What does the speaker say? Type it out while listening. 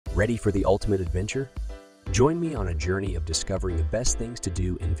Ready for the ultimate adventure? Join me on a journey of discovering the best things to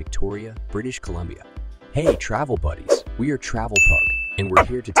do in Victoria, British Columbia. Hey, travel buddies, we are Travel Pug, and we're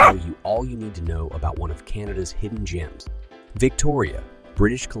here to tell you all you need to know about one of Canada's hidden gems, Victoria,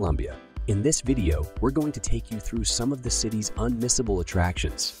 British Columbia. In this video, we're going to take you through some of the city's unmissable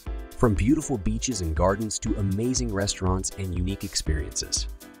attractions, from beautiful beaches and gardens to amazing restaurants and unique experiences.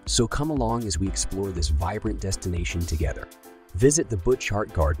 So come along as we explore this vibrant destination together. Visit the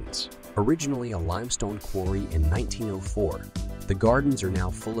Butchart Gardens. Originally a limestone quarry in 1904, the gardens are now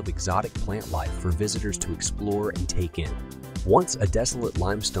full of exotic plant life for visitors to explore and take in. Once a desolate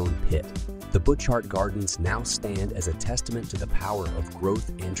limestone pit, the Butchart Gardens now stand as a testament to the power of growth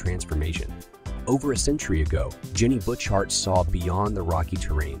and transformation. Over a century ago, Jenny Butchart saw beyond the rocky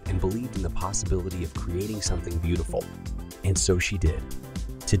terrain and believed in the possibility of creating something beautiful. And so she did.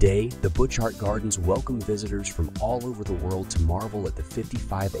 Today, the Butchart Gardens welcome visitors from all over the world to marvel at the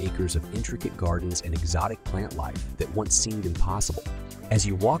 55 acres of intricate gardens and exotic plant life that once seemed impossible. As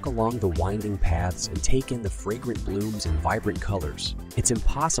you walk along the winding paths and take in the fragrant blooms and vibrant colors, it's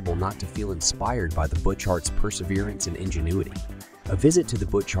impossible not to feel inspired by the Butchart's perseverance and ingenuity. A visit to the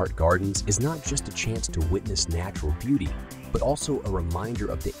Butchart Gardens is not just a chance to witness natural beauty, but also a reminder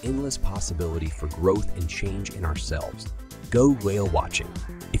of the endless possibility for growth and change in ourselves. Go whale watching.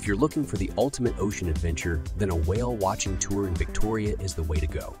 If you're looking for the ultimate ocean adventure, then a whale watching tour in Victoria is the way to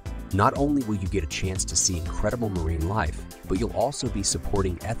go. Not only will you get a chance to see incredible marine life, but you'll also be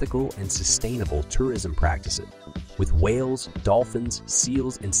supporting ethical and sustainable tourism practices. With whales, dolphins,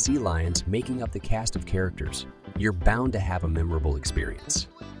 seals, and sea lions making up the cast of characters, you're bound to have a memorable experience.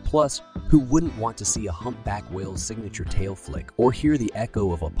 Plus, who wouldn't want to see a humpback whale's signature tail flick or hear the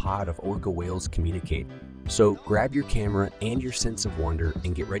echo of a pod of orca whales communicate? So grab your camera and your sense of wonder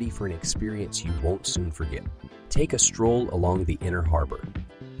and get ready for an experience you won't soon forget. Take a stroll along the Inner Harbour.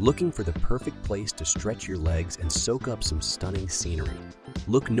 Looking for the perfect place to stretch your legs and soak up some stunning scenery?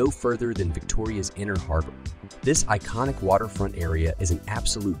 Look no further than Victoria's Inner Harbour. This iconic waterfront area is an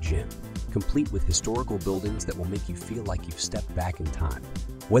absolute gem, complete with historical buildings that will make you feel like you've stepped back in time.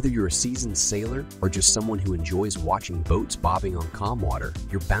 Whether you're a seasoned sailor or just someone who enjoys watching boats bobbing on calm water,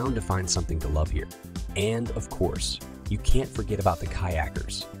 you're bound to find something to love here. And of course, you can't forget about the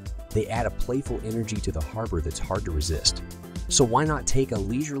kayakers. They add a playful energy to the harbor that's hard to resist. So why not take a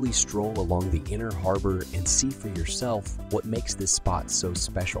leisurely stroll along the Inner Harbour and see for yourself what makes this spot so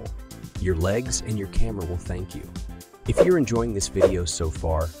special? Your legs and your camera will thank you. If you're enjoying this video so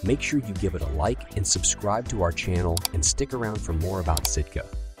far, make sure you give it a like and subscribe to our channel and stick around for more about Sitka.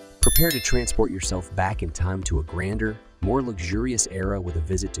 Prepare to transport yourself back in time to a grander, more luxurious era with a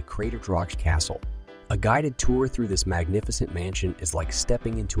visit to Crater Rock Castle. A guided tour through this magnificent mansion is like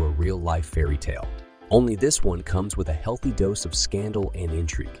stepping into a real-life fairy tale. Only this one comes with a healthy dose of scandal and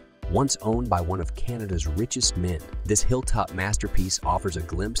intrigue. Once owned by one of Canada's richest men, this hilltop masterpiece offers a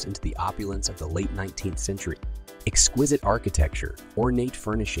glimpse into the opulence of the late 19th century. Exquisite architecture, ornate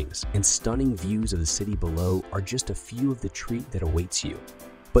furnishings, and stunning views of the city below are just a few of the treat that awaits you.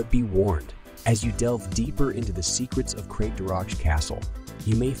 But be warned, as you delve deeper into the secrets of Crater Rock Castle,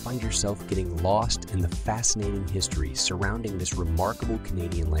 you may find yourself getting lost in the fascinating history surrounding this remarkable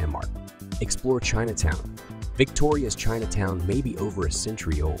Canadian landmark. Explore Chinatown. Victoria's Chinatown may be over a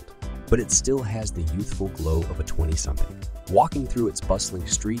century old, but it still has the youthful glow of a 20-something. Walking through its bustling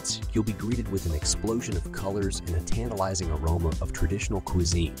streets, you'll be greeted with an explosion of colors and a tantalizing aroma of traditional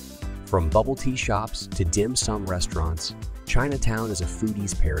cuisine. From bubble tea shops to dim sum restaurants, Chinatown is a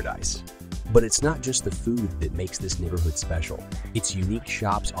foodie's paradise. But it's not just the food that makes this neighborhood special. Its unique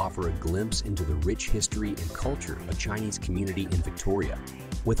shops offer a glimpse into the rich history and culture of Chinese community in Victoria.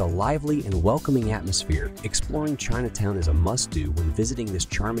 With a lively and welcoming atmosphere, exploring Chinatown is a must-do when visiting this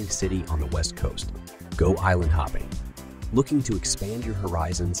charming city on the West Coast. Go island hopping. Looking to expand your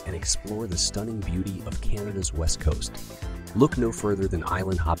horizons and explore the stunning beauty of Canada's West Coast? Look no further than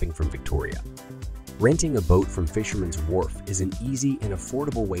island hopping from Victoria. Renting a boat from Fisherman's Wharf is an easy and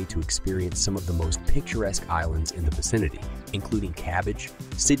affordable way to experience some of the most picturesque islands in the vicinity, including Cabbage,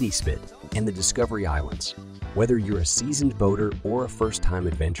 Sydney Spit, and the Discovery Islands. Whether you're a seasoned boater or a first-time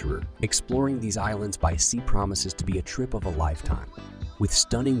adventurer, exploring these islands by sea promises to be a trip of a lifetime. With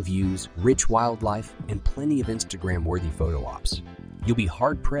stunning views, rich wildlife, and plenty of Instagram-worthy photo ops, you'll be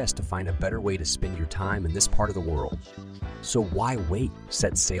hard-pressed to find a better way to spend your time in this part of the world. So why wait?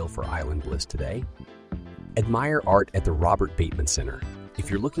 Set sail for island bliss today. Admire art at the Robert Bateman Center. If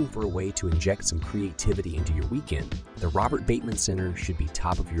you're looking for a way to inject some creativity into your weekend, the Robert Bateman Center should be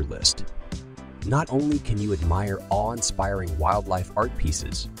top of your list. Not only can you admire awe-inspiring wildlife art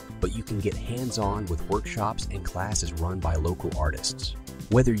pieces, but you can get hands-on with workshops and classes run by local artists.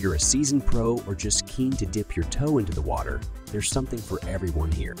 Whether you're a seasoned pro or just keen to dip your toe into the water, there's something for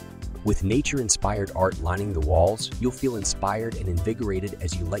everyone here. With nature-inspired art lining the walls, you'll feel inspired and invigorated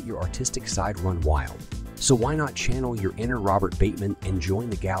as you let your artistic side run wild. So why not channel your inner Robert Bateman and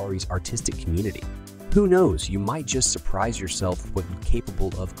join the gallery's artistic community? Who knows, you might just surprise yourself with what you're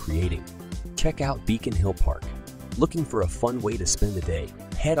capable of creating. Check out Beacon Hill Park. Looking for a fun way to spend the day?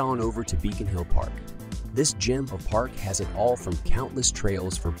 Head on over to Beacon Hill Park. This gem of park has it all from countless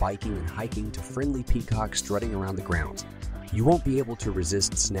trails for biking and hiking to friendly peacocks strutting around the grounds. You won't be able to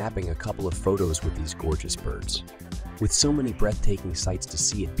resist snapping a couple of photos with these gorgeous birds. With so many breathtaking sights to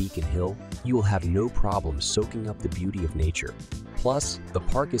see at Beacon Hill, you will have no problem soaking up the beauty of nature. Plus, the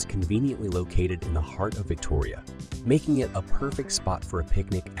park is conveniently located in the heart of Victoria, making it a perfect spot for a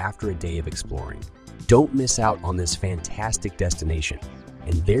picnic after a day of exploring. Don't miss out on this fantastic destination.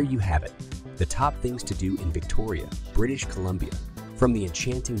 And there you have it, the top things to do in Victoria, British Columbia. From the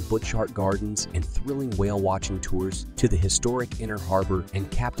enchanting Butchart Gardens and thrilling whale-watching tours to the historic Inner Harbour and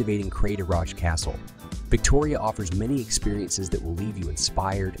captivating Craterach Castle, Victoria offers many experiences that will leave you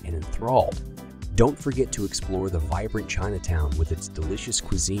inspired and enthralled. Don't forget to explore the vibrant Chinatown with its delicious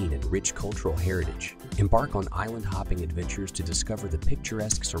cuisine and rich cultural heritage. Embark on island-hopping adventures to discover the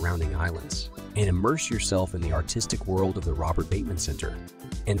picturesque surrounding islands, and immerse yourself in the artistic world of the Robert Bateman Center.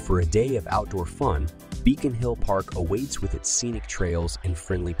 And for a day of outdoor fun, Beacon Hill Park awaits with its scenic trails and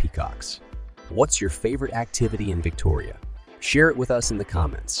friendly peacocks. What's your favorite activity in Victoria? Share it with us in the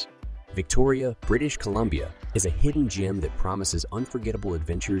comments. Victoria, British Columbia is a hidden gem that promises unforgettable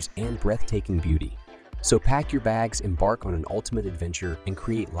adventures and breathtaking beauty. So pack your bags, embark on an ultimate adventure, and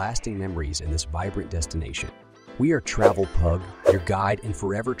create lasting memories in this vibrant destination. We are Travel Pug, your guide and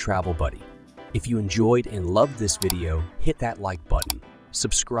forever travel buddy. If you enjoyed and loved this video, hit that like button,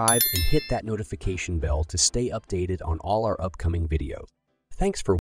 subscribe, and hit that notification bell to stay updated on all our upcoming videos. Thanks for